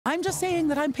I'm just saying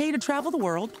that I'm paid to travel the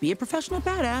world, be a professional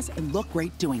badass, and look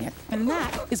great doing it. And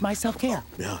that is my self-care.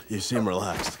 Yeah, you seem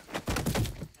relaxed.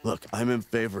 Look, I'm in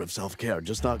favor of self-care,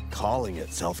 just not calling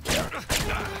it self-care.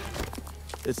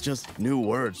 It's just new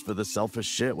words for the selfish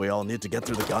shit we all need to get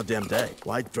through the goddamn day.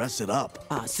 Why dress it up?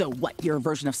 So what, your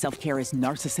version of self-care is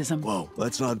narcissism? Whoa,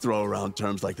 let's not throw around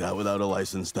terms like that without a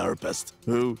licensed therapist.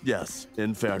 Who, yes,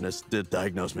 in fairness, did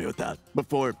diagnose me with that.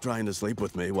 Before trying to sleep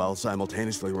with me while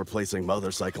simultaneously replacing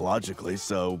Mother psychologically,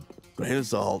 so grain of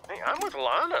salt. Hey, I'm with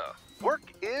Lana.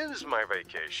 Work is my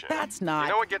vacation. That's not...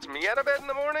 You know what gets me out of bed in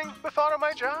the morning? The thought of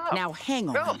my job. Now, hang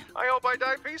on. No, I hope I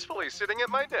die peacefully sitting at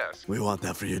my desk. We want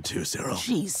that for you too, Cyril.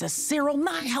 Jesus, Cyril,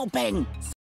 not helping.